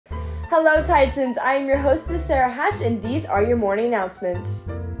Hello Titans, I am your hostess Sarah Hatch and these are your morning announcements.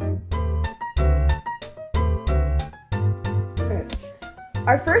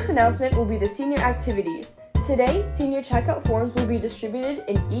 Our first announcement will be the senior activities. Today, senior checkout forms will be distributed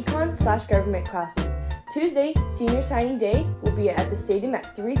in econ/government classes. Tuesday, senior signing day will be at the stadium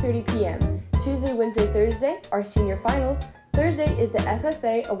at 3:30 p.m. Tuesday, Wednesday, Thursday are senior finals. Thursday is the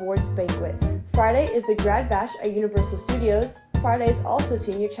FFA Awards Banquet. Friday is the Grad Bash at Universal Studios. Friday is also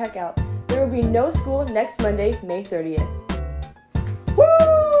senior checkout. There will be no school next Monday, May 30th. Woo!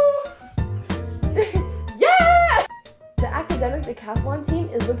 Yeah! The academic decathlon team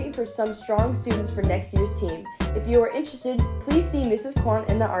is looking for some strong students for next year's team. If you are interested, please see Mrs. Kwan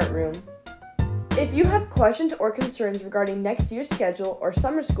in the art room. If you have questions or concerns regarding next year's schedule or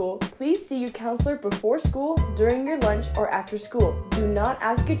summer school, please see your counselor before school, during your lunch, or after school. Do not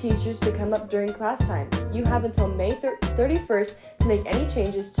ask your teachers to come up during class time. You have until May 31st to make any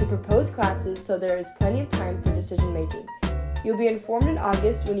changes to proposed classes, so there is plenty of time for decision making. You'll be informed in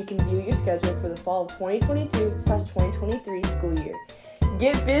August when you can view your schedule for the fall of 2022/2023 school year.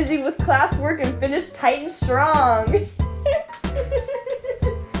 Get busy with classwork and finish Titan strong!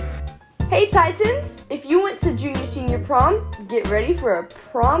 Hey Titans! If you went to junior senior prom, get ready for a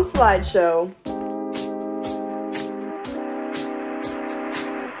prom slideshow.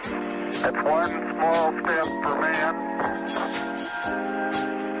 That's one small step for man,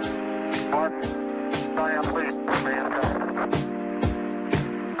 one giant leap for mankind.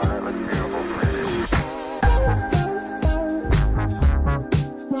 All right, let's see what we'll see.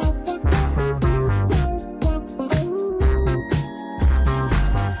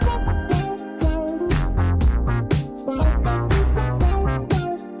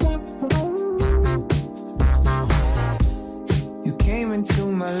 Into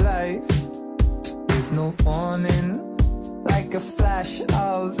my life with no warning, like a flash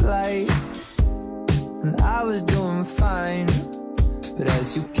of light, and I was doing fine, but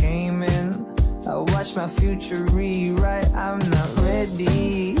as you came in, I watched my future rewrite. I'm not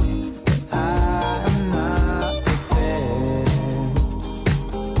ready, I'm not prepared.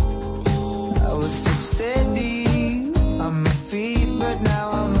 I was so steady on my feet, but now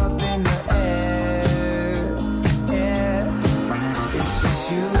I'm up in the air, yeah. It's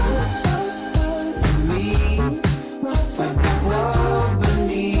just you and me, with the world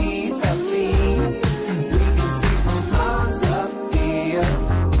beneath our feet. We can see from miles up here,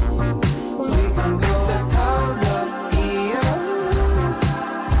 we can go all up here.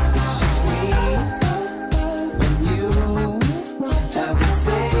 It's just me and you, I've been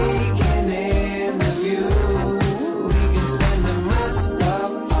taking in the view. We can spend the rest of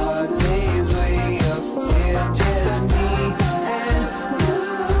our days way up here, just me and you.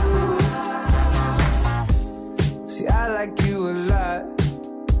 See, I like you a lot,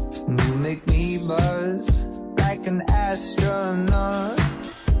 and you make me buzz like an astronaut.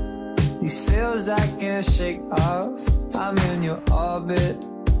 These feels I can't shake off. I'm in your orbit,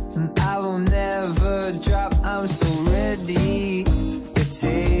 and I will never drop. I'm so ready to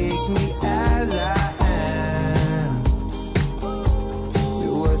take me as I am.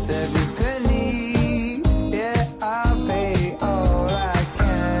 You're worth every penny, yeah, I'll pay all I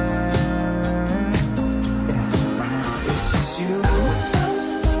can. Yeah. It's just you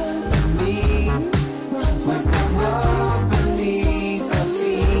and me, with the world beneath our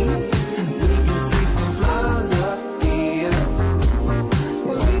feet. We can see from miles up here, yeah,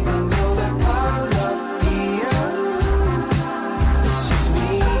 we can go all up here. It's just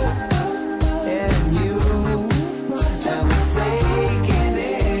me and you, and we're taking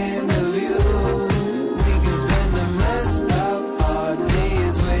in the view. We can spend the rest of our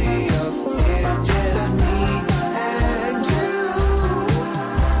days way up here, just me and you.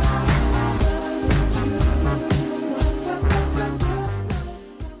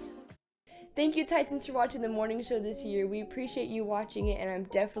 Thank you Titans for watching the morning show this year. We appreciate you watching it and I'm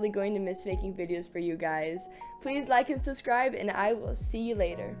definitely going to miss making videos for you guys. Please like and subscribe and I will see you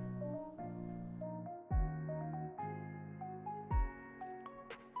later.